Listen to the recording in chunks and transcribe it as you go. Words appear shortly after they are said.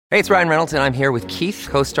Hey, it's Ryan Reynolds, and I'm here with Keith,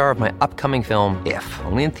 co-star of my upcoming film, If,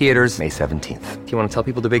 only in theaters May 17th. Do you want to tell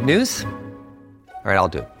people the big news? All right, I'll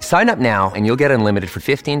do it. Sign up now and you'll get unlimited for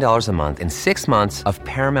 $15 a month and 6 months of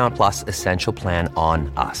Paramount Plus Essential Plan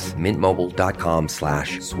on us.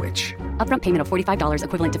 MintMobile.com/switch. Upfront payment of $45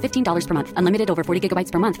 equivalent to $15 per month. Unlimited over 40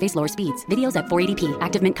 gigabytes per month. Face lower speeds. Videos at 480p.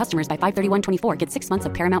 Active Mint customers by 531.24 get 6 months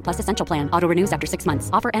of Paramount Plus Essential Plan. Auto renews after 6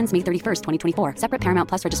 months. Offer ends May 31st, 2024. Separate Paramount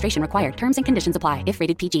Plus registration required. Terms and conditions apply if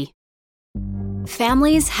rated PG.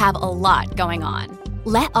 Families have a lot going on.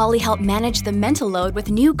 Let Ollie help manage the mental load with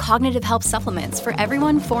new cognitive help supplements for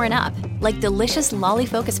everyone 4 and up, like delicious Lolly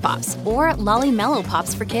Focus Pops or Lolly Mellow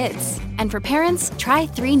Pops for kids. And for parents, try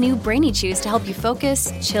 3 new Brainy Chews to help you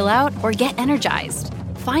focus, chill out, or get energized.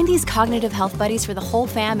 Find these cognitive health buddies for the whole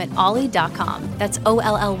fam at ollie.com. That's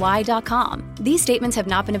OLLY.com. These statements have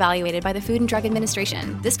not been evaluated by the Food and Drug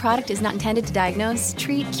Administration. This product is not intended to diagnose,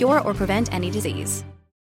 treat, cure, or prevent any disease.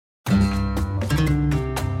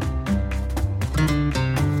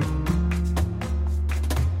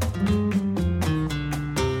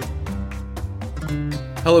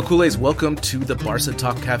 Hello, Kool-Aids. Welcome to the Barca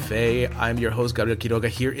Talk Café. I'm your host, Gabriel Quiroga,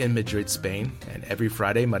 here in Madrid, Spain. And every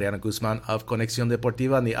Friday, Mariana Guzman of Conexión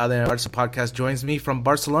Deportiva and the ADN Barca podcast joins me from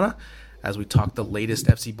Barcelona as we talk the latest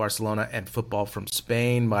FC Barcelona and football from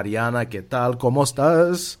Spain. Mariana, ¿qué tal? ¿Cómo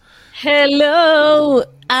estás? Hello.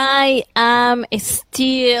 I am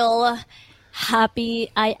still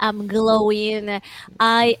happy. I am glowing.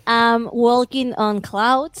 I am walking on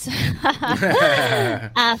clouds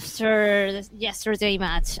after yesterday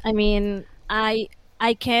match. I mean, I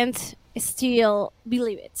can't still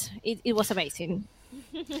believe it. It was amazing.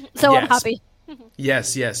 So yes. I'm happy.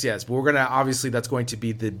 Yes. We're going to, obviously, that's going to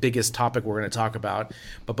be the biggest topic we're going to talk about.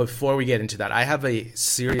 But before we get into that, I have a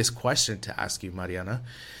serious question to ask you, Mariana.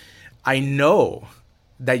 I know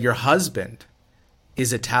that your husband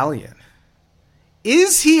is Italian.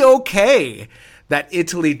 Is he okay that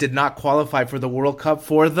Italy did not qualify for the World Cup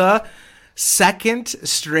for the second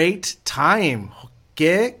straight time?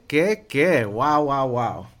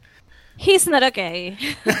 Wow. He's not okay.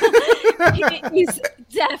 He is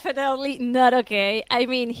definitely not okay. I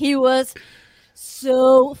mean, he was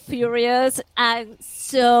so furious and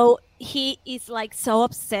he is like so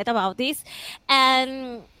upset about this.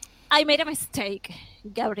 And I made a mistake,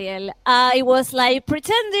 Gabriel. I was like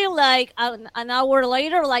pretending like an hour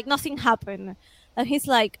later, like nothing happened. And he's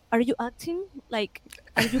like, "Are you acting? Like,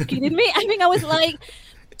 are you kidding me?" I mean, I was like,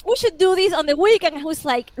 "We should do this on the weekend." And he was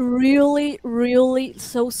like, really, really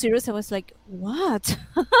so serious. I was like, "What?"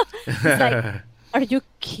 He's like, "Are you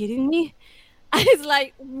kidding me?" I was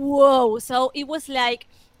like, "Whoa." So it was like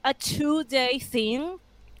a 2-day thing.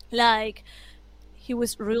 Like, he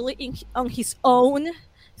was really on his own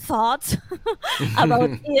thoughts about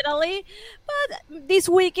Italy, but this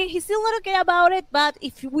weekend he's still not okay about it. But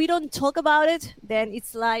if we don't talk about it, then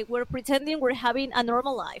it's like we're pretending we're having a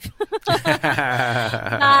normal life.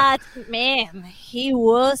 But man, he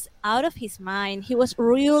was out of his mind. He was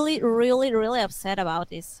really, really, really upset about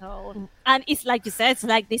this. So, and it's like you said, it's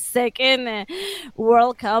like the second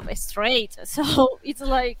World Cup straight. So it's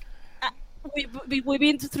like we've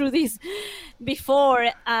been through this before,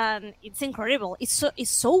 and it's incredible. It's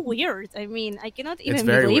so weird. I mean, I cannot even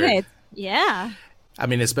believe it. Yeah. I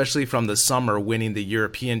mean, especially from the summer, winning the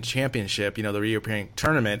European Championship, the European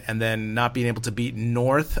tournament, and then not being able to beat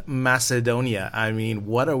North Macedonia. I mean,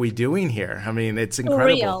 what are we doing here? I mean, it's incredible.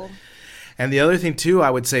 Real. And the other thing, too, I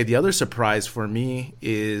would say the other surprise for me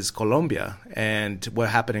is Colombia and what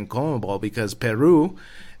happened in CONMEBOL, because Peru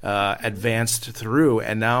advanced through,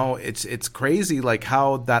 and now it's crazy like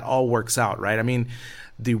how that all works out, right? I mean,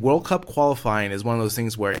 the World Cup qualifying is one of those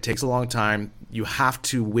things where it takes a long time. You have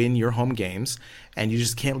to win your home games, and you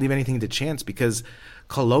just can't leave anything to chance, because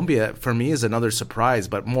Colombia, for me, is another surprise,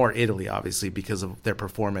 but more Italy, obviously, because of their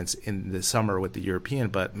performance in the summer with the European.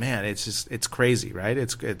 But man, it's crazy, right?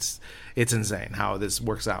 It's insane how this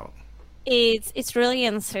works out. It's really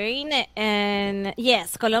insane, and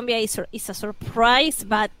yes, Colombia is a surprise,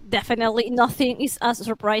 but definitely nothing is as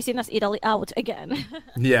surprising as Italy out again.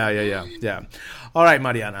 Yeah. All right,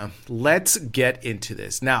 Mariana, let's get into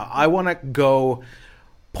this. Now, I want to go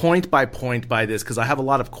point by point by this because I have a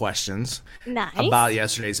lot of questions about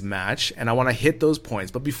yesterday's match, and I want to hit those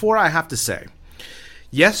points. But before, I have to say,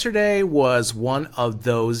 yesterday was one of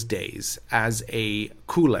those days as a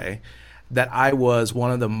culé that I was one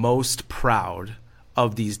of the most proud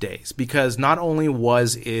of these days, because not only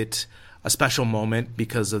was it a special moment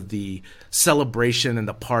because of the celebration and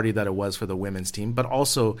the party that it was for the women's team, but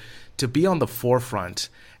also to be on the forefront.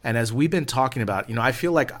 And as we've been talking about, I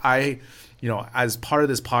feel like as part of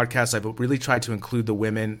this podcast, I've really tried to include the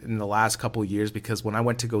women in the last couple of years, because when I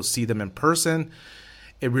went to go see them in person,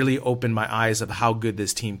 it really opened my eyes of how good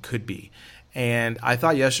this team could be. And I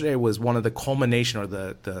thought yesterday was one of the culmination, or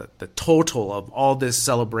the total of all this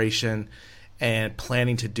celebration and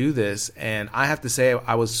planning to do this. And I have to say,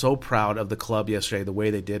 I was so proud of the club yesterday, the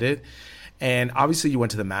way they did it. And obviously you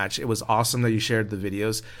went to the match. It was awesome that you shared the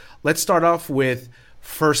videos. Let's start off with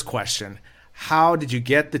first question. How did you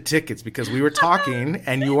get the tickets? Because we were talking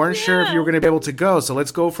and you weren't sure if you were going to be able to go. So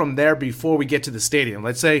let's go from there before we get to the stadium.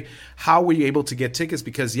 Let's say, how were you able to get tickets?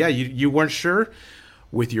 Because, you weren't sure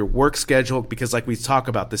with your work schedule, because like we talk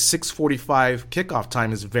about, the 6:45 kickoff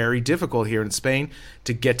time is very difficult here in Spain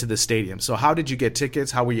to get to the stadium. So how did you get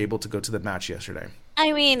tickets? How were you able to go to the match yesterday?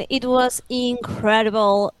 I mean, it was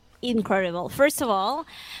incredible. First of all,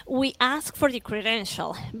 we ask for the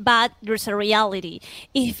credential, but there's a reality.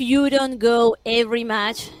 If you don't go every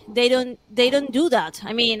match, they don't do that.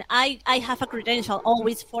 I mean, I have a credential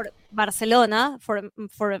always for Barcelona, for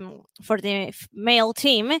the male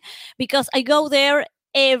team, because I go there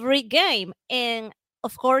every game, and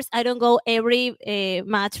of course I don't go every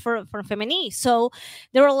match for Femení. So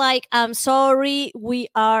they were like, I'm sorry, we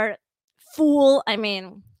are full. I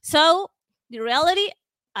mean, so the reality,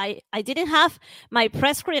 I didn't have my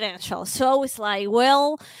press credential, so it's like,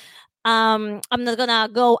 well, I'm not gonna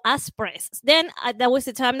go as press. Then that was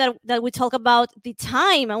the time that we talk about the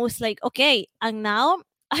time. I was like, okay, and now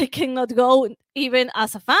I cannot go even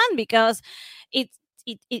as a fan, because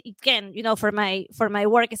it can, for my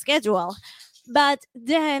work schedule. But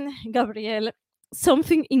then, Gabriel,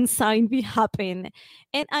 something inside me happened,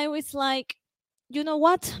 and I was like, you know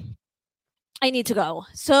what? I need to go.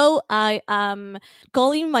 So I am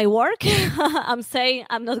calling my work. I'm saying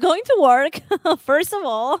I'm not going to work, first of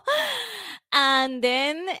all. And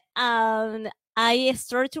then I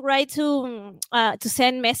started to write to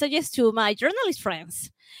send messages to my journalist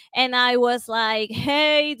friends. And I was like,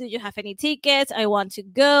 hey, do you have any tickets? I want to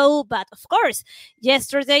go. But of course,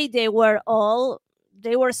 yesterday they were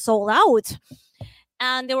sold out.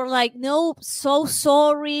 And they were like, no, so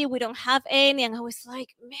sorry, we don't have any. And I was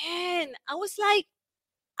like, man,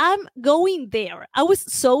 I'm going there. I was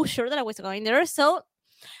so sure that I was going there. So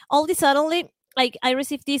all of a sudden, like, I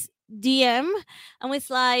received this DM and was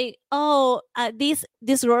like, oh, this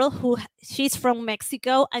girl she's from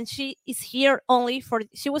Mexico, and she was here only for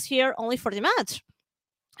the match.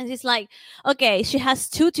 And it's like, okay, she has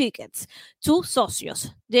 2 tickets, 2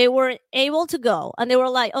 socios. They were able to go. And they were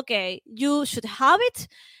like, okay, you should have it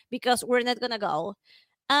because we're not going to go.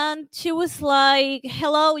 And she was like,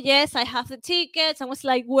 hello, yes, I have the tickets. I was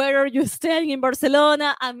like, where are you staying in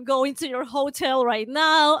Barcelona? I'm going to your hotel right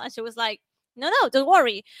now. And she was like, no, don't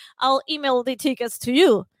worry. I'll email the tickets to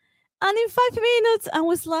you. And in 5 minutes, I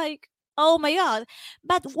was like, oh my God.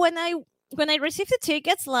 But when I received the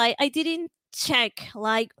tickets, like, I didn't check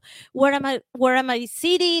like where am I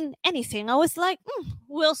sitting, anything. I was like,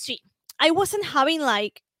 we'll see. I wasn't having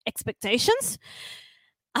like expectations.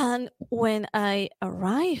 And when I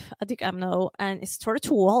arrived at the Camp Nou and started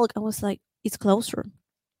to walk, I was like, it's closer.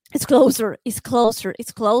 I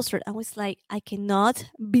was like, I cannot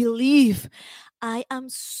believe I am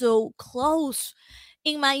so close.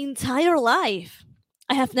 In my entire life,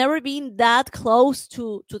 I have never been that close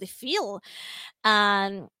to the field.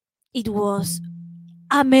 And it was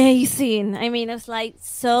amazing. I mean, it was like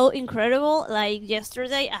so incredible. Like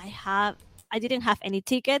yesterday, I didn't have any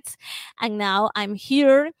tickets, and now I'm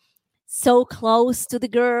here, so close to the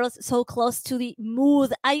girls, so close to the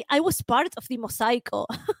mood. I was part of the mosaico,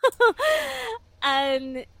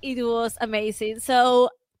 and it was amazing. So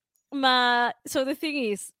the thing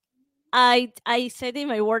is, I said in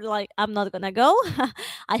my word, like, I'm not gonna go.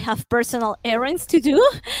 I have personal errands to do.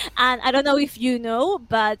 And I don't know if you know,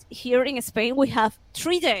 but here in Spain, we have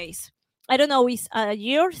 3 days. I don't know, it's a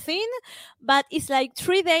year thing, but it's like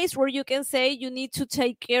 3 days where you can say you need to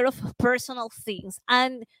take care of personal things.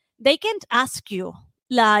 And they can't ask you,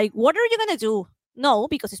 like, what are you gonna do? No,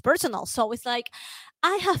 because it's personal. So it's like,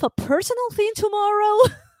 I have a personal thing tomorrow.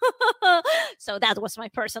 So that was my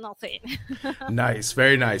personal thing. Nice.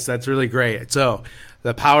 Very nice. That's really great. So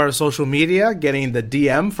the power of social media, getting the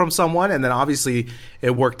DM from someone, and then obviously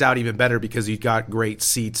it worked out even better because you got great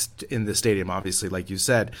seats in the stadium, obviously, like you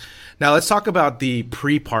said. Now let's talk about the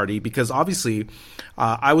pre-party, because obviously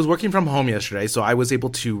I was working from home yesterday, so I was able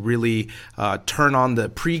to really turn on the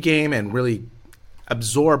pre-game and really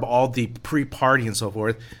absorb all the pre-party and so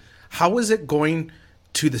forth. How was it going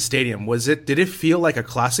to the stadium? Did it feel like a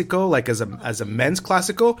Clásico, like as a men's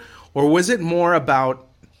Clásico, or was it more about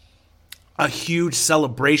a huge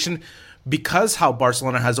celebration because how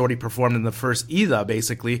Barcelona has already performed in the first ida?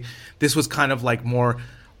 Basically, this was kind of like more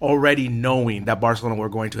already knowing that Barcelona were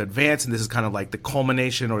going to advance, and this is kind of like the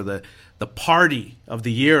culmination or the party of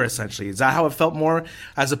the year, essentially. Is that how it felt more,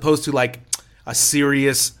 as opposed to like a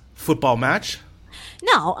serious football match?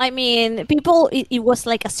 No, I mean, it was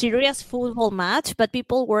like a serious football match, but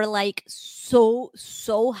people were like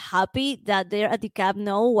so happy that they're at the Camp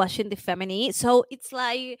Nou watching the Femení. So it's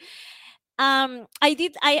like, I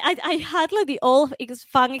had like the all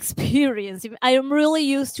fun experience. I am really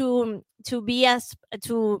used to be as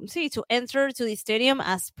to enter to the stadium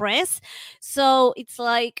as press, so it's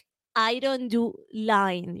like I don't do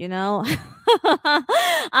line,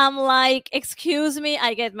 I'm like, excuse me,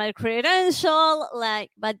 I get my credential, like,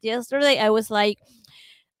 but yesterday I was like,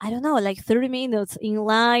 I don't know, like 30 minutes in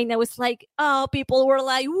line. I was like, oh, people were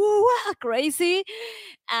like, woo, crazy.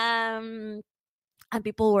 And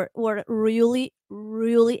people were really,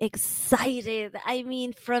 really excited. I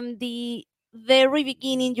mean, from the very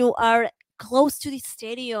beginning, you are close to the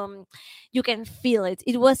stadium. You can feel it.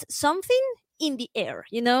 It was something in the air,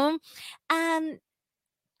 And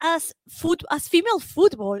as female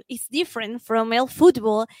football is different from male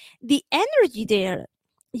football, the energy there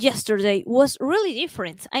yesterday was really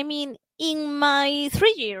different. I mean, in my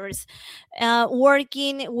 3 years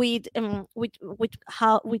working with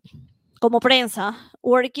como prensa,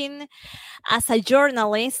 working as a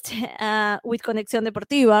journalist with Conexión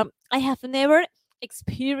Deportiva, I have never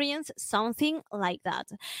experienced something like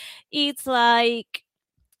that. It's like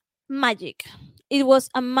magic. It was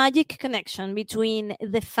a magic connection between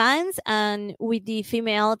the fans and with the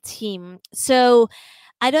female team. So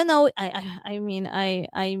I don't know. I mean, I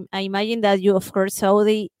imagine that you, of course, saw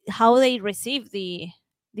how they received the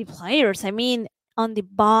players. I mean, on the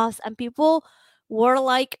bus, and people were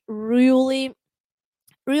like really,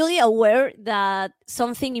 really aware that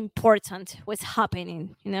something important was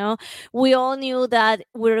happening. We all knew that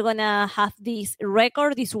we were gonna have this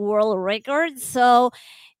record, this world record. So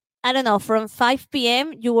I don't know, from 5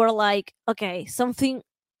 p.m. you were like, okay, something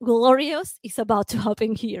glorious is about to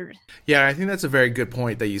happen here. Yeah, I think that's a very good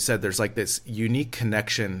point that you said. There's like this unique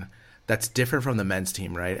connection that's different from the men's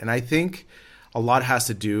team, right? And I think a lot has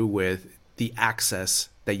to do with the access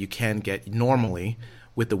that you can get normally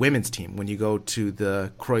with the women's team. When you go to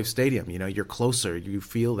the Cruyff Stadium, you're closer, you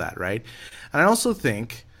feel that, right? And I also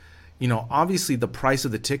think, obviously the price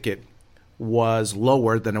of the ticket was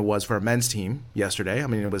lower than it was for a men's team yesterday. I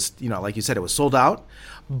mean, it was, like you said, it was sold out,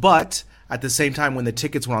 but at the same time, when the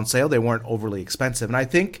tickets were on sale, they weren't overly expensive. And I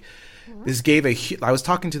think this gave I was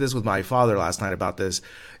talking to this with my father last night about this.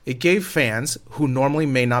 It gave fans who normally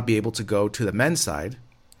may not be able to go to the men's side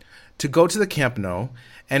to go to the Camp Nou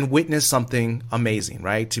and witness something amazing,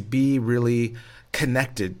 right? To be really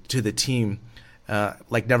connected to the team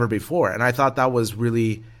like never before. And I thought that was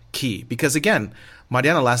really key because, again,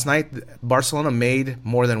 Mariana, last night, Barcelona made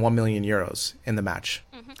more than 1 million euros in the match.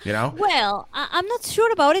 Well, I'm not sure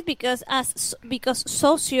about it because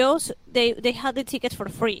socios, they had the ticket for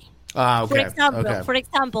free. Okay. For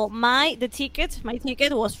example, my ticket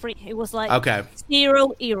was free. It was like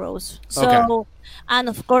 €0. So, and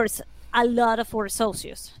of course, a lot of our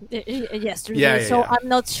socios yesterday. Yeah. I'm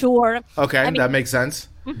not sure. Okay, I mean, that makes sense.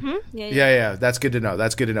 Mm-hmm. Yeah. That's good to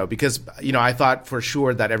know. Because, I thought for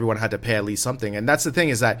sure that everyone had to pay at least something. And that's the thing,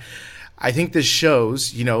 is that I think this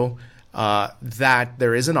shows, that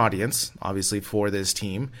there is an audience, obviously, for this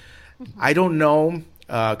team. Mm-hmm. I don't know,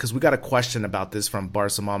 because we got a question about this from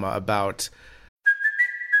Barca Mama about...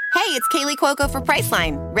 Hey, it's Kaylee Cuoco for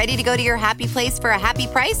Priceline. Ready to go to your happy place for a happy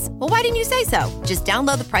price? Well, why didn't you say so? Just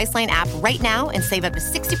download the Priceline app right now and save up to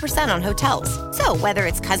 60% on hotels. So whether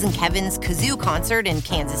it's Cousin Kevin's Kazoo Concert in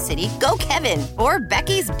Kansas City, go Kevin, or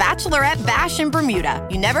Becky's Bachelorette Bash in Bermuda,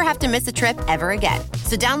 you never have to miss a trip ever again.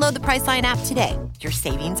 So download the Priceline app today. Your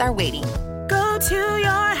savings are waiting. Go to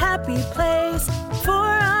your happy place for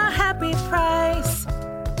a happy price.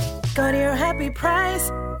 Go to your happy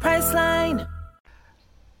price, Priceline.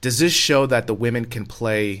 Does this show that the women can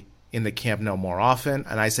play in the Camp Nou more often?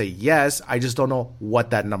 And I say yes. I just don't know what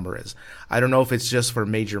that number is. I don't know if it's just for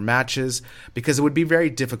major matches, because it would be very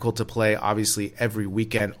difficult to play, obviously, every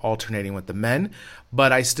weekend alternating with the men.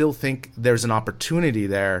 But I still think there's an opportunity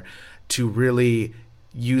there to really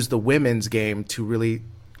use the women's game to really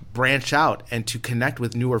branch out and to connect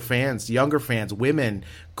with newer fans, younger fans, women,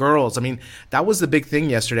 girls. I mean, that was the big thing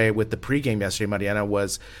yesterday with the pregame yesterday, Mariana,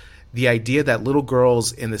 was the idea that little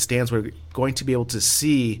girls in the stands were going to be able to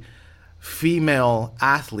see female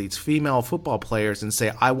athletes, female football players, and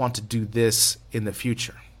say, I want to do this in the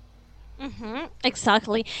future.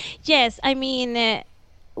 Exactly. Yes, I mean,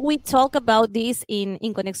 we talk about this in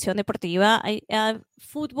Conexión Deportiva.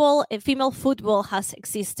 Football, female football has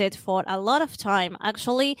existed for a lot of time.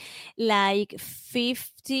 Actually, like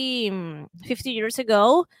 50 years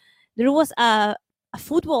ago, there was a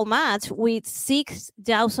football match with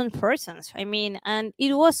 6,000 persons. I mean, and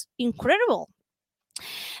it was incredible.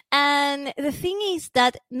 And the thing is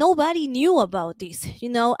that nobody knew about this,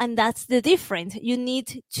 and that's the difference. You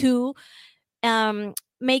need to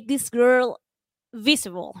make this girl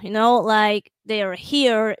visible, like they are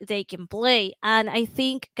here, they can play. And I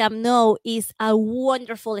think Camp Nou is a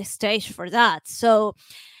wonderful stage for that. So,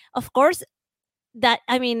 of course,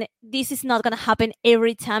 this is not going to happen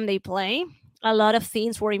every time they play. A lot of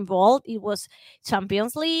things were involved. It was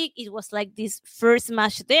Champions League. It was like this first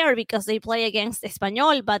match there because they play against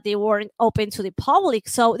Espanyol, but they weren't open to the public.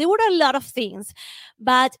 So there were a lot of things.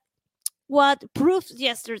 But what proved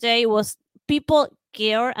yesterday was people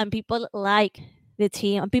care and people like the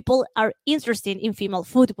team and people are interested in female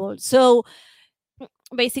football. So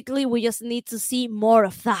basically, we just need to see more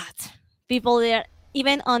of that. People there,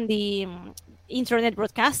 even on the internet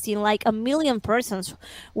broadcasting, like 1 million persons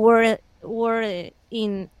were were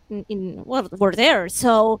there.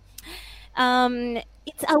 So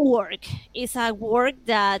it's a work. It's a work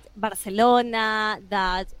that Barcelona,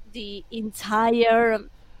 that the entire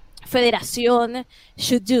Federación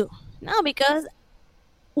should do. No, because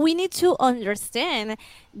we need to understand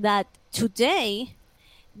that today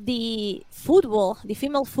the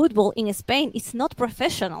female football in Spain is not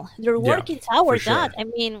professional. They're working towards that. I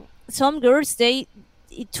mean, some girls, they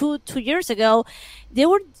 2 years ago, they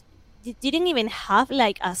didn't even have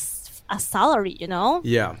like a salary,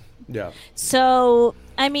 Yeah. So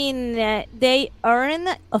I mean, they earn.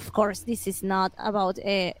 Of course, this is not about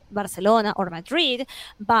Barcelona or Madrid,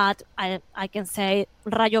 but I can say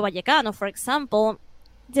Rayo Vallecano, for example,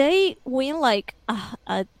 they win like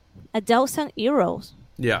 1,000 euros.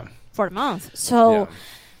 Yeah. For a month. So. Yeah.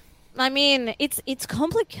 I mean, it's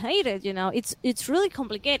complicated, It's really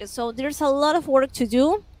complicated. So there's a lot of work to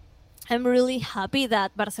do. I'm really happy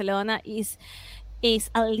that Barcelona is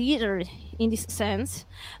a leader in this sense.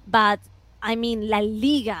 But I mean, La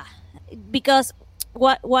Liga, because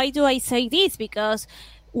why do I say this? Because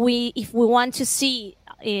if we want to see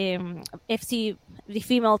FC, the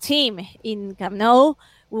female team in Camp Nou,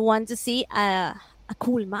 we want to see a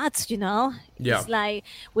cool match, Yeah. It's like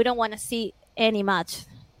we don't want to see any match.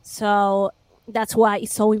 So that's why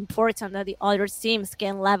it's so important that the other teams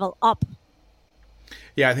can level up.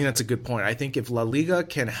 Yeah, I think that's a good point. I think if La Liga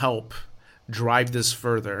can help drive this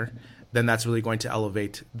further, then that's really going to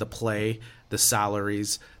elevate the play, the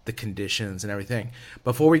salaries, the conditions, and everything.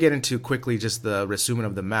 Before we get into quickly just the resume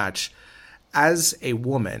of the match, as a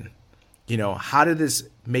woman, how did this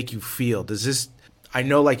make you feel? I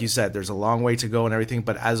know, like you said, there's a long way to go and everything,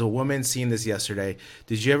 but as a woman seeing this yesterday,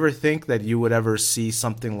 did you ever think that you would ever see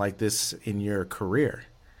something like this in your career?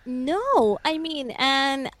 No, I mean,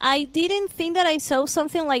 and I didn't think that I saw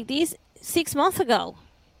something like this 6 months ago.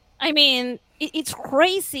 I mean, it's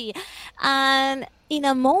crazy. And in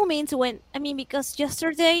a moment when, because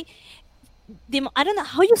yesterday, I don't know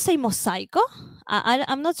how you say mosaico.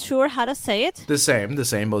 I'm not sure how to say it. The same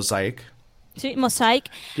mosaic. Mosaic.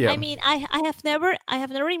 Yeah. I mean, I have never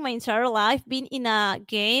in my entire life been in a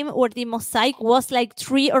game where the mosaic was like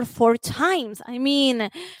 3 or 4 times. I mean,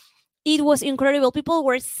 it was incredible. People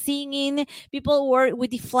were singing. People were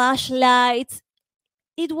with the flashlights.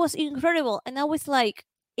 It was incredible. And I was like,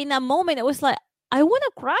 in a moment, I was like, I want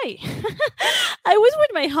to cry. I was with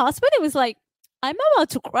my husband. I was like, I'm about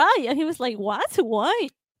to cry. And he was like, what? Why?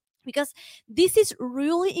 Because this is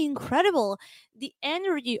really incredible. The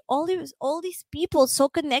energy, all these people so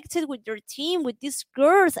connected with their team, with these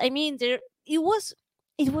girls. I mean, it was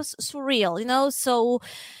surreal, So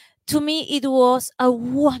to me, it was a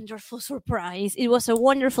wonderful surprise. It was a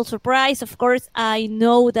wonderful surprise. Of course, I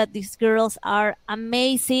know that these girls are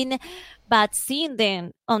amazing, but seeing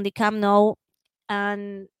them on the Camp Nou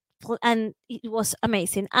and it was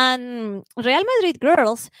amazing. And Real Madrid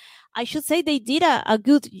girls, I should say they did a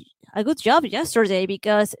good job yesterday,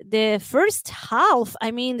 because the first half,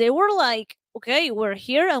 they were like, okay, we're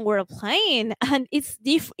here and we're playing, and it's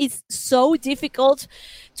so difficult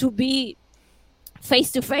to be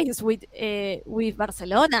face to face with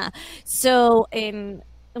Barcelona. So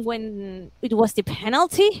when it was the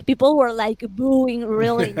penalty, people were like booing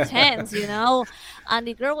really intense, and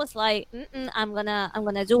the girl was like, I'm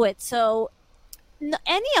gonna do it. So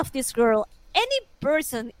any of these girls any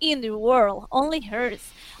person in the world, only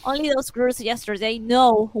those girls yesterday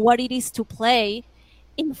know what it is to play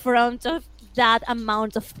in front of that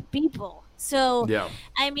amount of people. So, Yeah.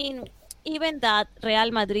 I mean, even that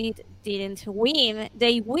Real Madrid didn't win,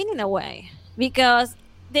 they win in a way because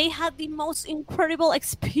they had the most incredible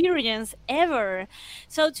experience ever.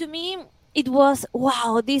 So to me, it was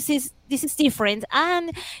wow. This is different,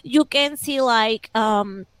 and you can see like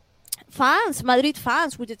fans, Madrid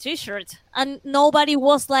fans with the t-shirt, and nobody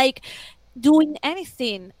was like doing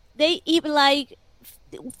anything. They even like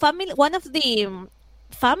family. One of the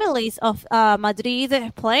families of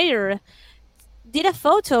Madrid player did a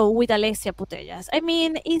photo with Alessia Putellas. I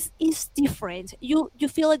mean, it's different. You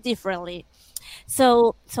feel it differently.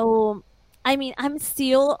 So I mean, I'm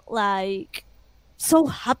still like so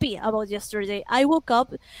happy about yesterday. I woke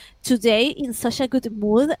up today in such a good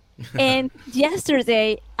mood. And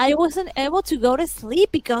yesterday I wasn't able to go to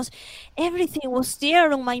sleep because everything was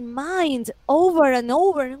there on my mind over and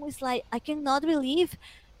over. And it was like, I cannot believe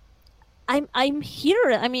I'm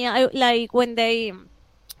here. I mean, I like when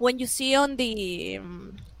you see on the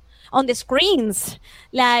screens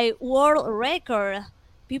like world record,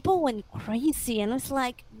 people went crazy, and it's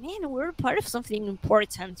like, man, we're part of something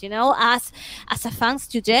important, as a fans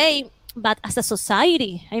today, but as a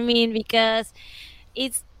society. I mean, because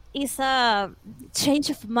it's it's a change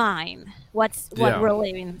of mind. What Yeah. we're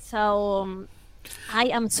living. So I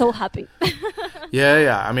am so happy.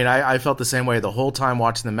 Yeah. I mean, I felt the same way the whole time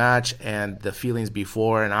watching the match, and the feelings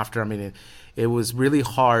before and after. I mean, it was really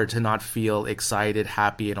hard to not feel excited,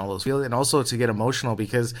 happy, and all those feelings, and also to get emotional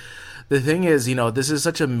because the thing is, this is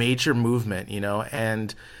such a major movement,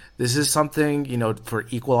 and this is something, for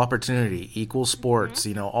equal opportunity, equal sports,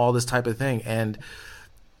 all this type of thing. And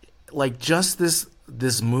like just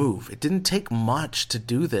this move, it didn't take much to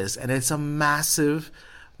do this, and it's a massive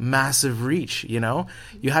reach. You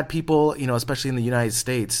had people, especially in the United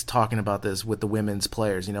States, talking about this with the women's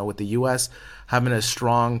players, with the US having a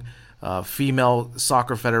strong female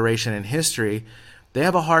soccer federation in history. They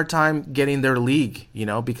have a hard time getting their league,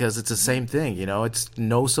 because it's the same thing. It's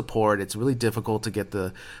no support. It's really difficult to get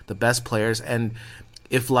the best players. And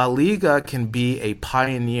if La Liga can be a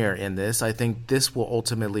pioneer in this, I think this will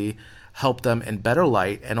ultimately help them in better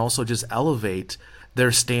light and also just elevate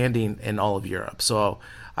their standing in all of Europe. So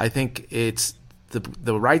I think it's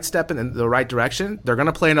the right step in the right direction. They're going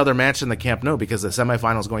to play another match in the Camp Nou because the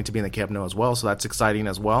semifinal is going to be in the Camp Nou as well. So that's exciting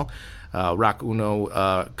as well. RAC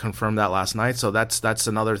Uno confirmed that last night. So that's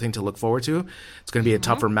another thing to look forward to. It's going to be a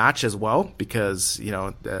tougher match as well because,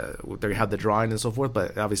 they had the drawing and so forth.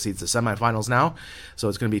 But obviously it's the semifinals now. So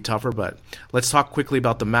it's going to be tougher. But let's talk quickly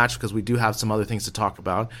about the match because we do have some other things to talk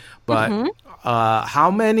about. But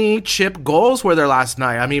how many chip goals were there last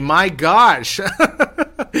night? I mean, my gosh.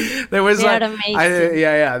 There was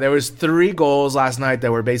there was 3 goals last night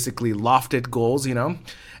that were basically lofted goals,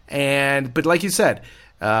 but like you said,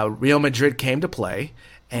 Real Madrid came to play,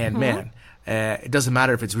 and man, it doesn't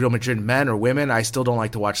matter if it's Real Madrid men or women. I still don't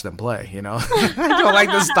like to watch them play. I don't like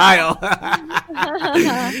the style.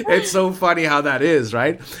 It's so funny how that is,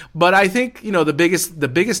 right? But I think the biggest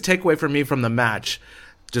takeaway for me from the match,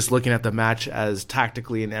 just looking at the match as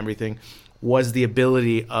tactically and everything, was the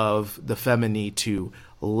ability of the Femení to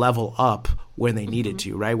level up when they needed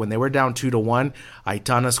to, right? When they were down 2-1,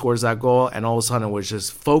 Aitana scores that goal, and all of a sudden it was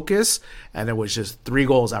just focus, and it was just 3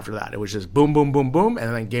 goals after that. It was just boom, boom, boom, boom,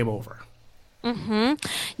 and then game over.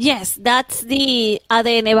 Yes, that's the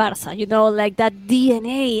ADN Barça, like that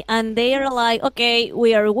DNA. And they are like, okay,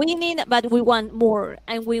 we are winning, but we want more,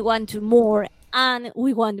 and we want more, and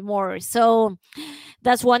we want more. So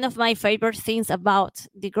that's one of my favorite things about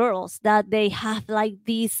the girls, that they have like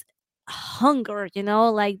this hunger,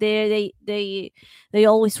 like they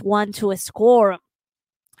always want to score.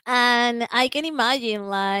 And I can imagine,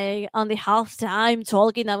 like on the halftime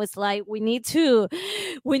talking, I was like, we need to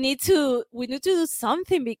do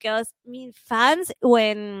something, because I mean, fans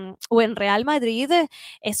when Real Madrid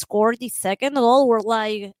scored the second goal were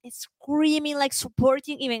like screaming, like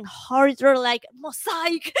supporting even harder, like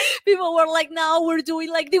mosaic. People were like, now we're doing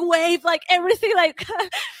like the wave, like everything, like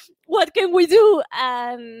what can we do?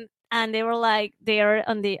 And they were like there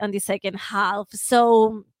on the second half.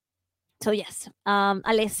 So yes,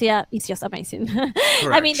 Alessia is just amazing.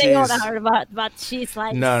 I mean, they all are, but she's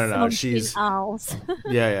like no, she's else.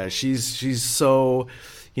 yeah, she's so,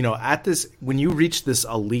 at this, when you reach this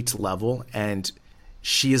elite level, and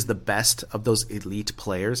she is the best of those elite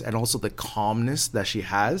players, and also the calmness that she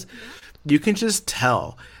has, you can just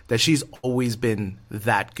tell that she's always been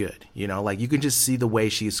that good. Like you can just see the way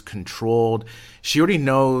she's controlled. She already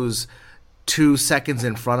knows 2 seconds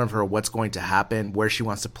in front of her what's going to happen, where she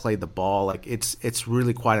wants to play the ball. Like it's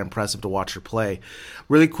really quite impressive to watch her play.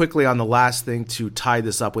 Really quickly on the last thing to tie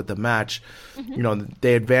this up with the match,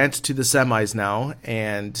 they advanced to the semis now,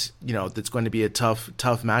 and it's going to be a tough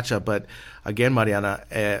matchup. But again, Mariana,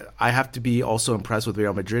 I have to be also impressed with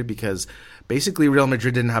Real Madrid because basically Real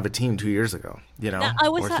Madrid didn't have a team 2 years ago. I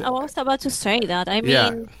was about to say that. I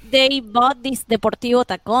mean, they bought this Deportivo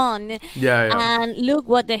Tacón, and look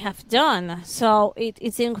what they have done. So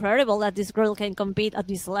it's incredible that this girl can compete at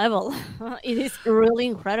this level. It is really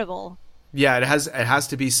incredible. Yeah, it has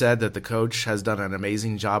to be said that the coach has done an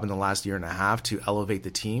amazing job in the last year and a half to elevate the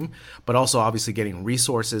team, but also obviously getting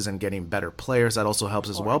resources and getting better players. That also helps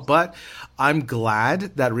as well. But I'm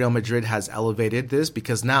glad that Real Madrid has elevated this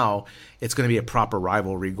because now it's going to be a proper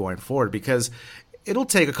rivalry going forward, because it'll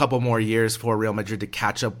take a couple more years for Real Madrid to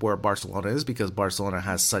catch up where Barcelona is, because Barcelona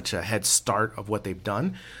has such a head start of what they've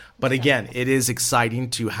done. But again, it is exciting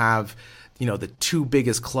to have, the two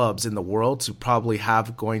biggest clubs in the world to probably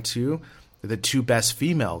have going to the two best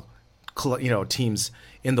female, teams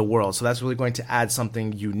in the world. So that's really going to add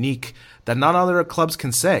something unique that not other clubs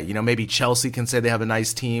can say. Maybe Chelsea can say they have a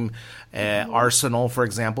nice team, Arsenal, for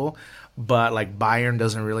example, but like Bayern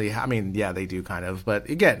doesn't really. They do kind of. But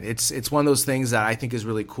again, it's one of those things that I think is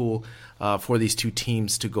really cool for these two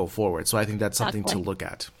teams to go forward. So I think that's something to look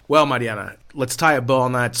at. Well, Mariana, let's tie a bow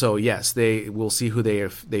on that. So yes, we'll see who they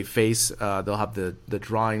face. They'll have the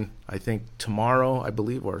drawing, I think, tomorrow, I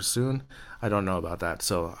believe, or soon. I don't know about that,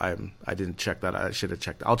 so I didn't check that. I should have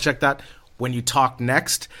checked. I'll check that when you talk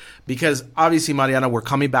next, because obviously, Mariana, we're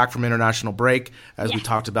coming back from international break. As we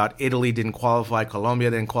talked about, Italy didn't qualify, Colombia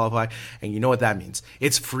didn't qualify, and you know what that means.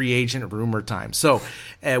 It's free agent rumor time. So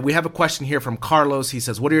we have a question here from Carlos. He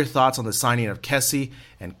says, what are your thoughts on the signing of Kessie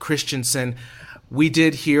and Christensen? We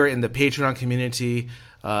did here in the Patreon community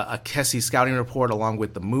a Kessie scouting report along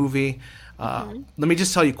with the movie. Let me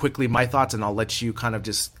just tell you quickly my thoughts, and I'll let you kind of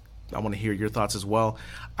I want to hear your thoughts as well.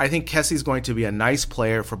 I think Kessie's going to be a nice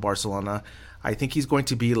player for Barcelona. I think he's going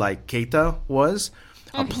to be like Keita was,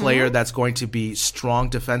 a player that's going to be strong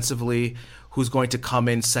defensively, who's going to come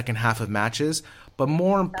in second half of matches. But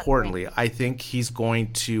more importantly, I think he's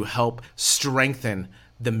going to help strengthen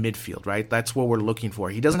the midfield, right? That's what we're looking for.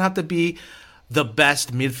 He doesn't have to be the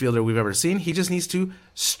best midfielder we've ever seen. He just needs to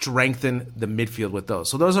strengthen the midfield with those.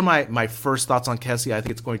 So those are my first thoughts on Kessie. I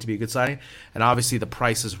think it's going to be a good signing. And obviously the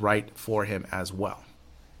price is right for him as well.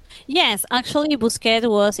 Yes, actually Busquets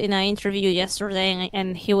was in an interview yesterday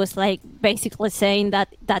and he was basically saying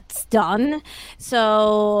that that's done.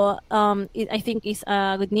 So I think it's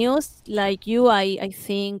good news. Like you, I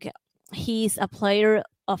think he's a player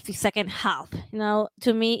of the second half.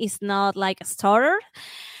 To me, it's not like a starter.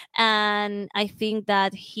 And I think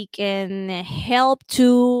that he can help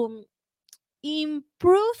to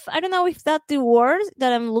improve. I don't know if that's the word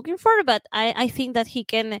that I'm looking for, but I think that he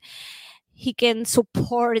can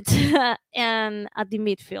support and at the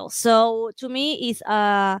midfield. So to me, it's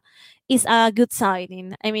a good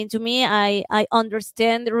signing. I mean, to me, I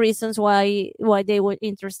understand the reasons why they were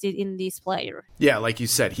interested in this player. Yeah, like you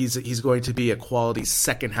said, he's going to be a quality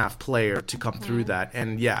second half player to come through that.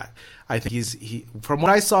 And yeah, I think he from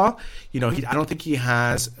what I saw, I don't think he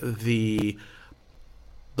has the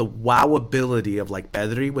wow ability of like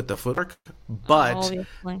Pedri with the footwork, but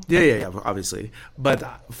obviously. But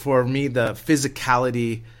for me, the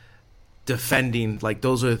physicality, defending, like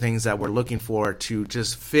those are the things that we're looking for to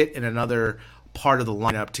just fit in another part of the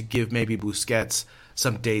lineup to give maybe Busquets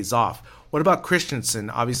some days off. What about Christensen?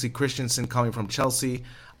 Obviously, Christensen coming from Chelsea.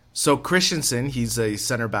 So Christensen, he's a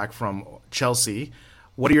center back from Chelsea.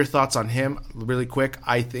 What are your thoughts on him? Really quick,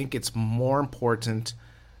 I think it's more important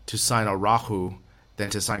to sign Araujo than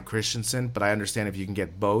to sign Christensen, but I understand if you can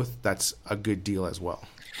get both, that's a good deal as well.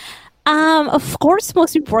 Of course,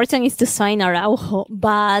 most important is to sign Araujo,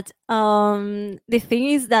 but the thing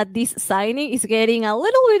is that this signing is getting a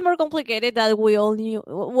little bit more complicated than we all knew,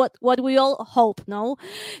 what we all hope, no?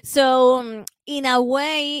 So in a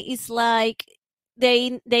way, it's like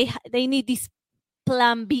they need this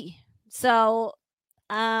plan B. So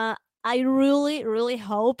I really, really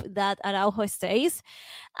hope that Araujo stays.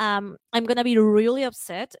 I'm gonna be really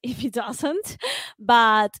upset if he doesn't,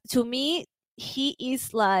 but to me, he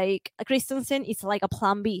is like Christensen is like a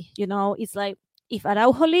plan B, it's like if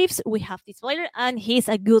Araujo leaves, we have this player and he's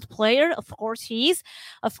a good player. Of course he is.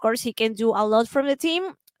 Of course he can do a lot from the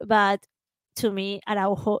team, but to me,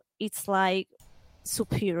 Araujo, it's like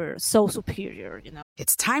superior, so superior,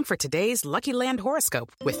 It's time for today's Lucky Land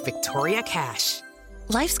horoscope with Victoria Cash.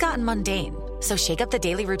 Life's gotten mundane, so shake up the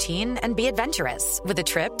daily routine and be adventurous with a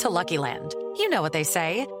trip to Lucky Land. You know what they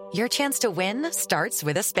say. Your chance to win starts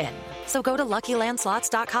with a spin. So go to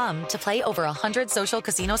LuckyLandSlots.com to play over 100 social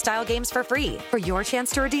casino-style games for free for your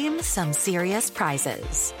chance to redeem some serious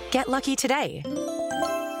prizes. Get lucky today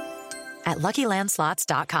at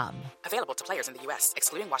LuckyLandSlots.com. Available to players in the U.S.,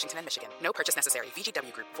 excluding Washington and Michigan. No purchase necessary.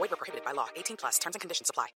 VGW Group. Void where prohibited by law. 18+. Terms and conditions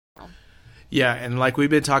apply. Yeah, and like we've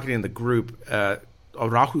been talking in the group,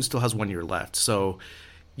 Araujo still has 1 year left. So,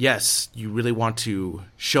 yes, you really want to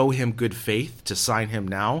show him good faith to sign him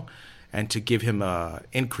now and to give him an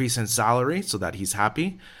increase in salary so that he's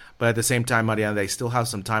happy. But at the same time, Mariana, they still have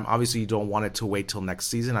some time. Obviously, you don't want it to wait till next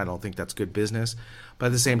season. I don't think that's good business. But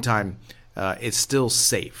at the same time, it's still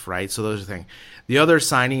safe, right? So those are the things. The other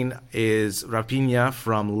signing is Rafinha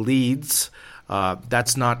from Leeds.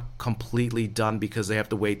 That's not completely done because they have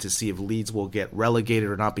to wait to see if Leeds will get relegated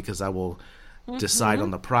or not, because I will decide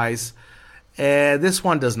on the price. This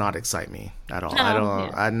one does not excite me at all. I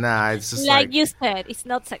don't. It's just like you said, it's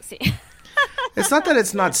not sexy. It's not that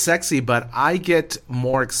it's not sexy, but I get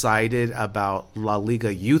more excited about La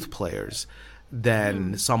Liga youth players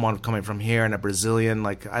than someone coming from here and a Brazilian.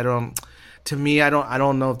 Like I don't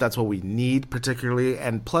know if that's what we need particularly.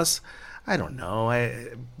 And plus, I don't know.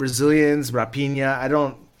 Brazilians,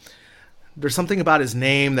 Rafinha, there's something about his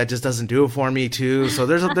name that just doesn't do it for me too. So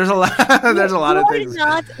there's a lot of things.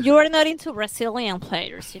 You are not into Brazilian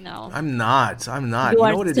players, you know. I'm not. You know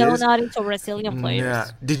what it is? Still not into Brazilian players. Yeah.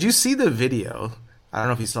 Did you see the video? I don't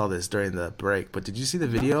know if you saw this during the break, but did you see the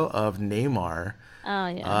video of Neymar? Oh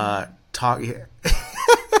yeah.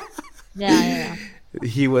 Yeah.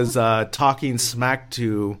 He was talking smack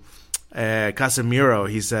to Casemiro.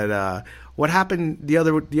 He said, "What happened the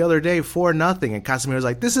other day? 4-0." And Casemiro's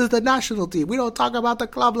like, "This is the national team. We don't talk about the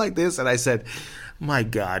club like this." And I said, "My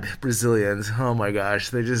God, Brazilians! Oh my gosh,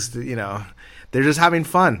 they just they're just having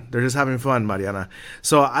fun. They're just having fun, Mariana."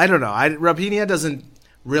 So I don't know. Rafinha doesn't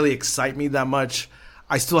really excite me that much.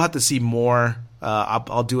 I still have to see more.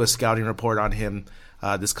 I'll do a scouting report on him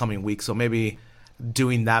this coming week. So maybe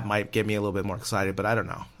doing that might get me a little bit more excited, but I don't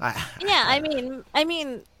know. I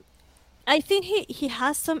mean, I think he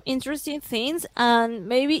has some interesting things, and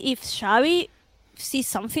maybe if Xavi sees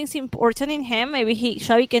something important in him, maybe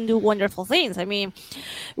Xavi can do wonderful things. I mean,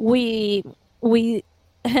 we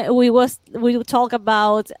talk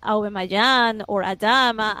about Aubameyang or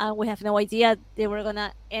Adama, and we have no idea they were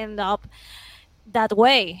gonna end up that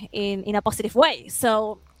way in a positive way.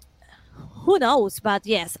 So who knows? But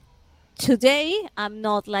yes, today I'm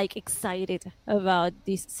not excited about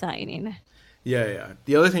this signing. Yeah.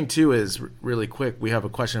 The other thing too is really quick. We have a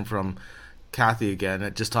question from Kathy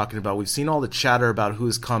again, just talking about, we've seen all the chatter about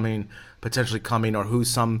who's potentially coming, or who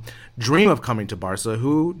some dream of coming to Barca.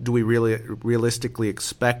 Who do we really realistically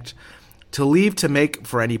expect to leave to make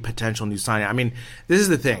for any potential new signing? I mean, this is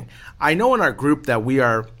the thing. I know in our group that we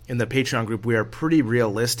are, in the Patreon group, we are pretty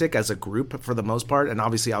realistic as a group for the most part, and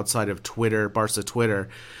obviously outside of Twitter, Barca Twitter.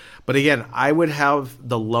 But again, I would have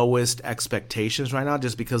the lowest expectations right now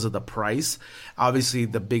just because of the price. Obviously,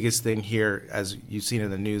 the biggest thing here, as you've seen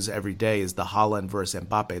in the news every day, is the Haaland versus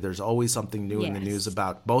Mbappe. There's always something new in the news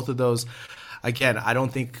about both of those. Again, I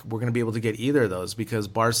don't think we're going to be able to get either of those because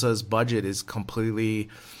Barca's budget is completely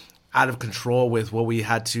out of control with what we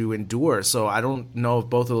had to endure. So I don't know if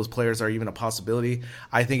both of those players are even a possibility.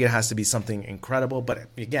 I think it has to be something incredible. But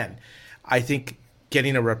again, I think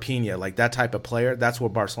getting a Rafinha, like that type of player, that's where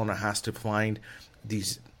Barcelona has to find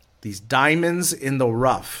these diamonds in the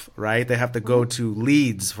rough, right? They have to go to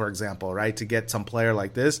Leeds, for example, right, to get some player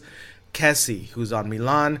like this. Kessie, who's on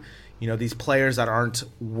Milan, these players that aren't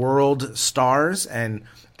world stars, and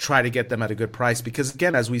try to get them at a good price. Because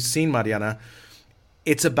again, as we've seen, Mariana,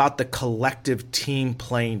 it's about the collective team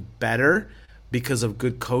playing better because of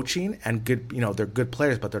good coaching and good, they're good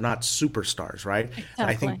players, but they're not superstars, right? Exactly. And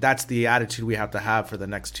I think that's the attitude we have to have for the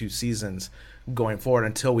next 2 seasons going forward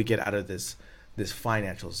until we get out of this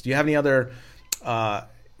financials. Do you have any other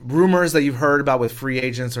rumors that you've heard about with free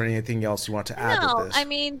agents or anything else you want to add with this? I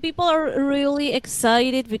mean, people are really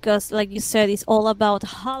excited because, like you said, it's all about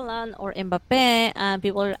Haaland or Mbappe, and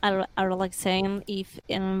people are saying if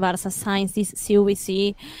Barca signs this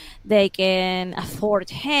CVC, they can afford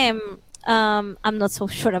him. I'm not so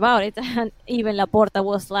sure about it. And even Laporta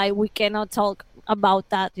was like, we cannot talk about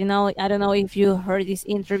that. I don't know if you heard this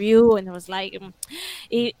interview, and it was like,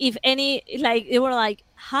 if any, they were like,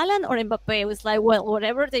 Haaland or Mbappe. It was like, well,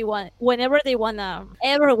 whatever they want, whenever they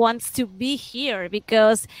ever wants to be here,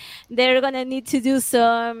 because they're going to need to do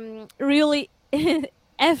some really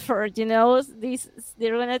effort, they're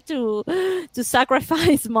going to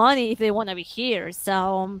sacrifice money if they want to be here.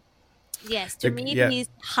 So yes, to me, this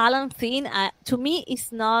Haaland thing, to me,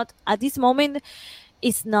 is not, at this moment,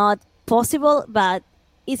 it's not possible, but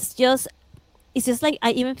it's just like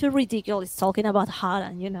I even feel ridiculous talking about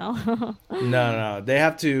Haaland. No. They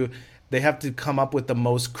have to come up with the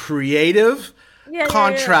most creative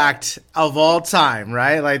contract of all time,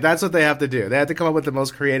 right? Like, that's what they have to do. They have to come up with the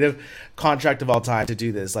most creative contract of all time to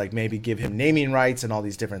do this. Like, maybe give him naming rights and all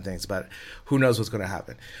these different things, but who knows what's going to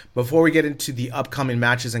happen. Before we get into the upcoming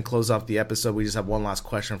matches and close off the episode, we just have one last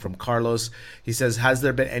question from Carlos. He says, has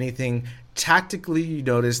there been anything tactically you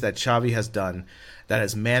noticed that Xavi has done that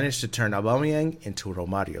has managed to turn Aubameyang into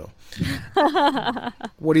Romario?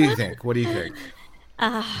 What do you think?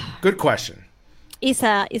 Good question. It's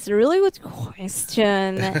a really good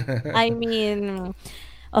question. I mean,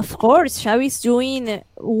 of course, Xavi's doing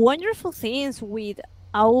wonderful things with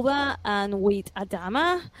Auba and with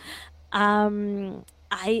Adama. I'm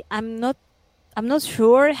not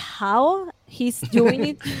sure how he's doing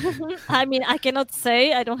it. I mean, I cannot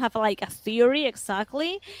say. I don't have like a theory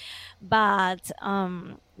exactly, but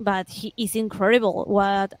he is incredible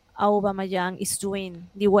what Aubameyang is doing,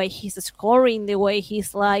 the way he's scoring, the way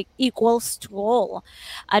he's like equals to all.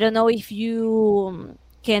 I don't know if you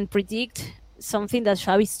can predict something that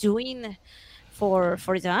Xavi's doing for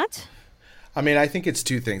that. I mean, I think it's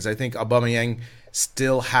two things. I think Aubameyang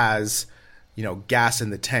still has, gas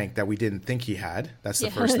in the tank that we didn't think he had. That's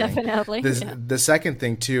the first thing. Definitely. The second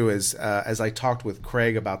thing too is, as I talked with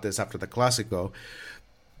Craig about this after the Clásico,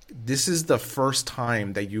 this is the first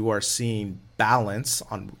time that you are seeing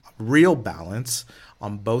real balance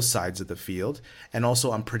on both sides of the field, and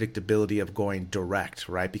also unpredictability of going direct,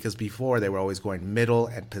 right? Because before they were always going middle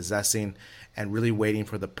and possessing and really waiting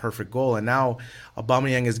for the perfect goal. And now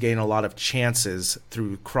Aubameyang is getting a lot of chances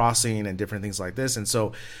through crossing and different things like this. And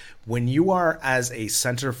so when you are as a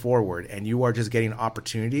center forward and you are just getting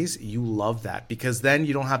opportunities, you love that, because then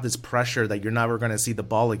you don't have this pressure that you're never going to see the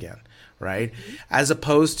ball again, right? Mm-hmm. As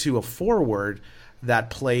opposed to a forward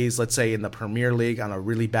that plays, let's say, in the Premier League on a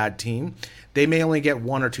really bad team, they may only get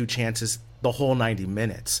one or two chances the whole 90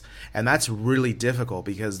 minutes. And that's really difficult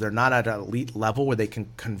because they're not at an elite level where they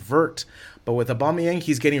can convert. But with Aubameyang,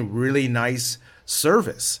 he's getting really nice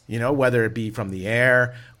service, whether it be from the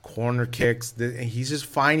air, corner kicks. He's just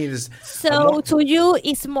finding this. So to you,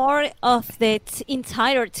 it's more of the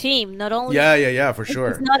entire team, not only. Yeah, for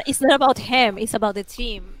sure. It's not about him. It's about the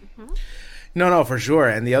team. Mm-hmm. No, for sure.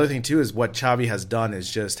 And the other thing, too, is what Xavi has done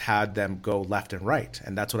is just had them go left and right.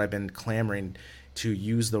 And that's what I've been clamoring to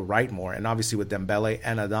use the right more. And obviously with Dembele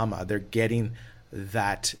and Adama, they're getting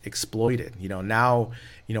that exploited. Now,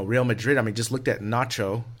 Real Madrid, I mean, just looked at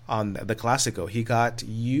Nacho on the Clásico. He got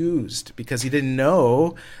used because he didn't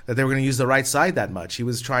know that they were going to use the right side that much. He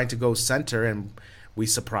was trying to go center, and we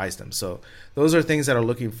surprised him. So those are things that are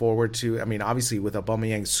looking forward to. I mean, obviously with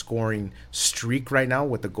Aubameyang's scoring streak right now,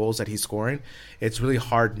 with the goals that he's scoring, it's really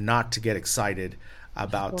hard not to get excited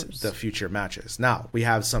about the future matches. Now, we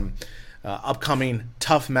have some upcoming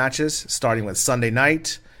tough matches, starting with Sunday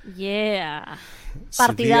night. Yeah.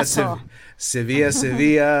 Partidazo.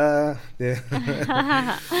 Sevilla.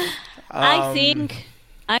 I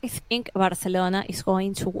think Barcelona is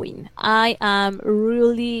going to win. I am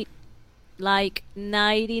really like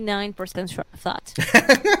 99% sure of that.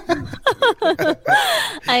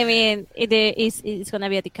 I mean, it's going to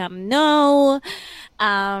be at the Camp Nou.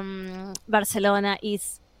 Barcelona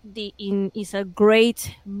is a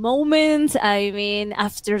great moment. I mean,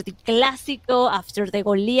 after the Clásico, after the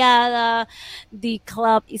goleada, the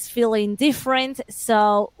club is feeling different.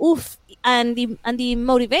 So, and the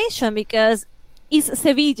motivation, because it's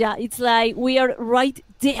Sevilla. It's like we are right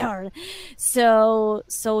there. So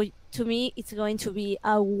to me, it's going to be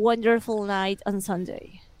a wonderful night on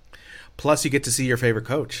Sunday. Plus, you get to see your favorite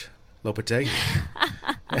coach, Lopetegui.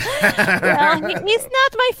 Well, he's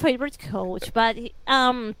not my favorite coach, but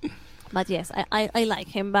yes, I like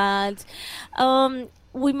him. But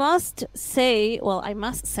we must say, I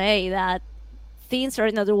must say that things are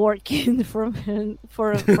not working for him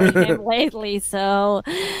lately. So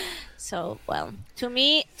well, to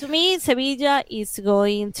me, Sevilla is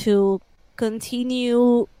going to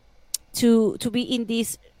continue to be in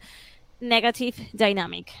this negative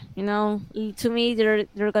dynamic. To me,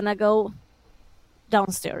 they're gonna go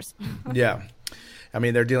downstairs. Yeah. I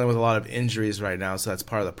mean, they're dealing with a lot of injuries right now, so that's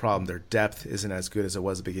part of the problem. Their depth isn't as good as it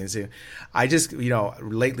was at the beginning of the season. I just,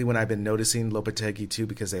 lately when I've been noticing Lopetegui too,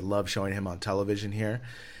 because they love showing him on television here,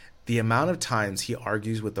 the amount of times he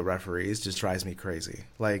argues with the referees just drives me crazy.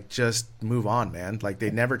 Like, just move on, man. Like, they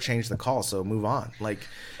never change the call, so move on. Like,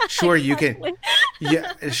 sure, you can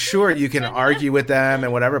argue with them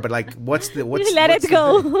and whatever, but like, what's let it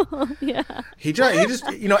go. Yeah. He just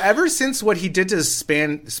ever since what he did to his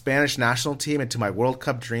Spanish national team and to my World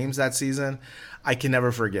Cup dreams that season, I can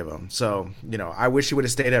never forgive him. So, I wish he would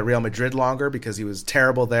have stayed at Real Madrid longer because he was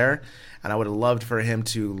terrible there. And I would have loved for him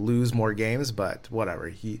to lose more games, but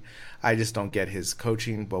whatever. I just don't get his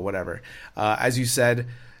coaching, but whatever. As you said,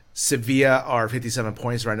 Sevilla are 57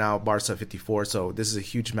 points right now, Barca 54. So this is a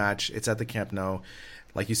huge match. It's at the Camp Nou.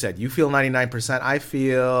 Like you said, you feel 99%. I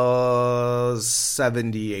feel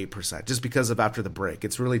 78%, just because of after the break.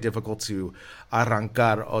 It's really difficult to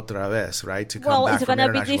arrancar otra vez, right? To come back it's from going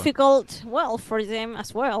to be international. difficult, for them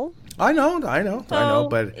as well. I know,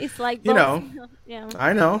 but it's like both. Yeah.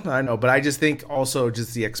 I know, but I just think also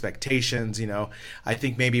just the expectations, I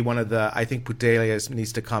think maybe I think Putellas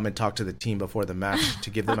needs to come and talk to the team before the match to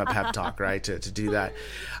give them a pep talk, right, to do that.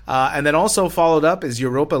 And then also followed up is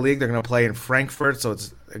Europa League. They're going to play in Frankfurt, so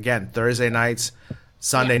it's, again, Thursday nights,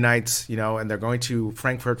 Sunday nights, and they're going to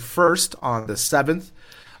Frankfurt first on the 7th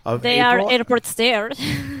of They April. are airports there.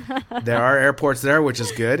 There are airports there, which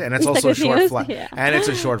is good, and it's also a short news. flight. Yeah. And it's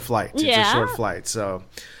a short flight. It's a Yeah. short flight, so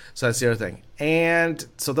that's the other thing. And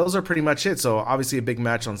so those are pretty much it. So obviously a big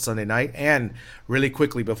match on Sunday night. And really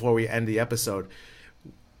quickly before we end the episode,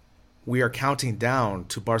 we are counting down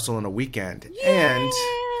to Barcelona weekend. Yay! And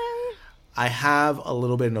I have a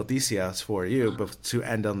little bit of noticias for you to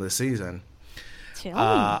end on the season. Tell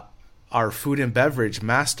me. Our food and beverage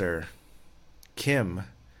master, Kim,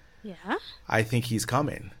 Yeah. I think he's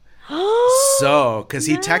coming. So, because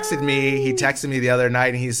he texted me the other night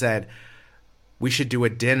and he said, we should do a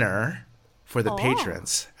dinner for the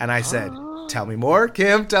patrons. And I said, tell me more,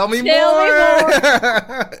 Kim, tell me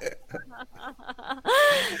more.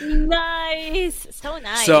 Nice. So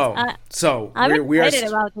nice. So I'm we are excited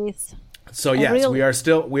about this. So yes, we are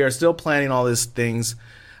still planning all these things.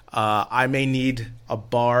 I may need a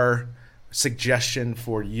bar suggestion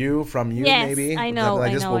from you, Yes, maybe. I know.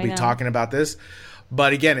 We'll be talking about this.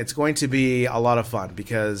 But again, it's going to be a lot of fun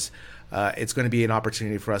because it's going to be an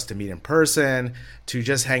opportunity for us to meet in person, to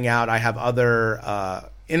just hang out. I have other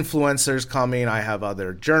influencers coming. I have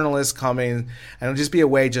other journalists coming. And it'll just be a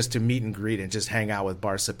way just to meet and greet and just hang out with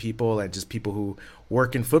Barca people and just people who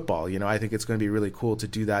work in football. I think it's going to be really cool to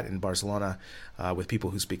do that in Barcelona with people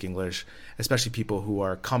who speak English, especially people who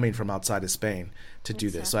are coming from outside of Spain to do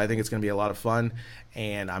this. So I think it's going to be a lot of fun.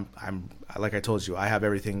 And I'm like I told you, I have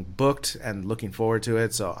everything booked and looking forward to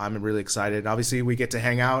it. So I'm really excited. Obviously, we get to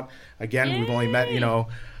hang out again. Yay! We've only met,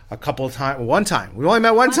 a couple of times. One time. We only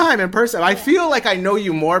met one time in person. I feel like I know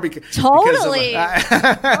you more because Totally.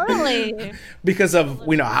 because of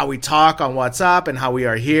how we talk on WhatsApp and how we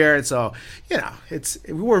are here. And so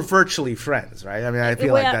we're virtually friends, right? I mean, I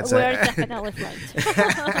feel like that's we're definitely friends.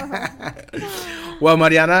 Well,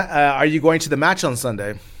 Mariana, are you going to the match on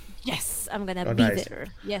Sunday? Yes, I'm gonna be there.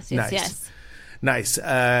 Yes. Nice.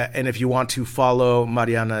 And if you want to follow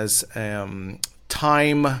Mariana's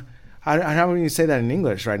time. I don't even say that in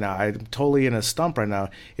English right now. I'm totally in a stump right now.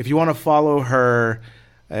 If you want to follow her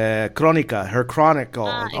crónica, her chronicle.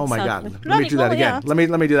 Oh my God! Let me do that again. Yeah.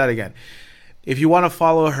 Let me do that again. If you want to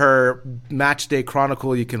follow her match day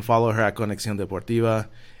chronicle, you can follow her at Conexión Deportiva.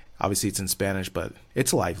 Obviously, it's in Spanish, but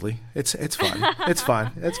it's lively. It's fun. It's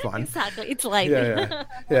fun. Exactly, it's lively.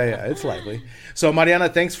 Yeah. It's lively. So, Mariana,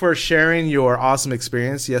 thanks for sharing your awesome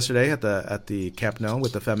experience yesterday at the Camp Nou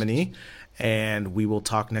with the Femení. And we will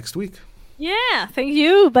talk next week. Yeah, thank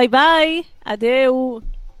you. Bye-bye. Adeu.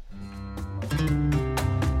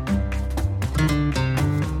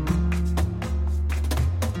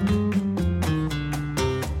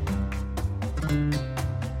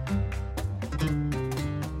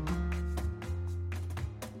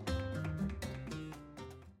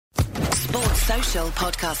 Sports Social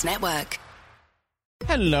Podcast Network.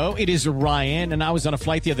 Hello, it is Ryan, and I was on a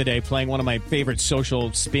flight the other day playing one of my favorite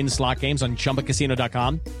social spin slot games on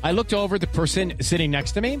ChumbaCasino.com. I looked over at the person sitting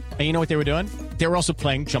next to me, and you know what they were doing? They were also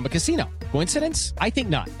playing Chumba Casino. Coincidence? I think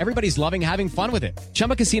not. Everybody's loving having fun with it.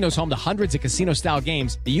 Chumba Casino is home to hundreds of casino-style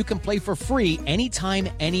games that you can play for free anytime,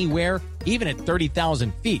 anywhere, even at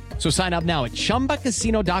 30,000 feet. So sign up now at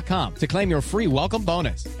ChumbaCasino.com to claim your free welcome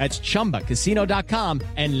bonus. That's ChumbaCasino.com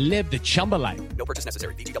and live the Chumba life. No purchase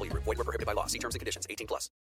necessary. VGW Group. Void where prohibited by law. See terms and conditions. 18+.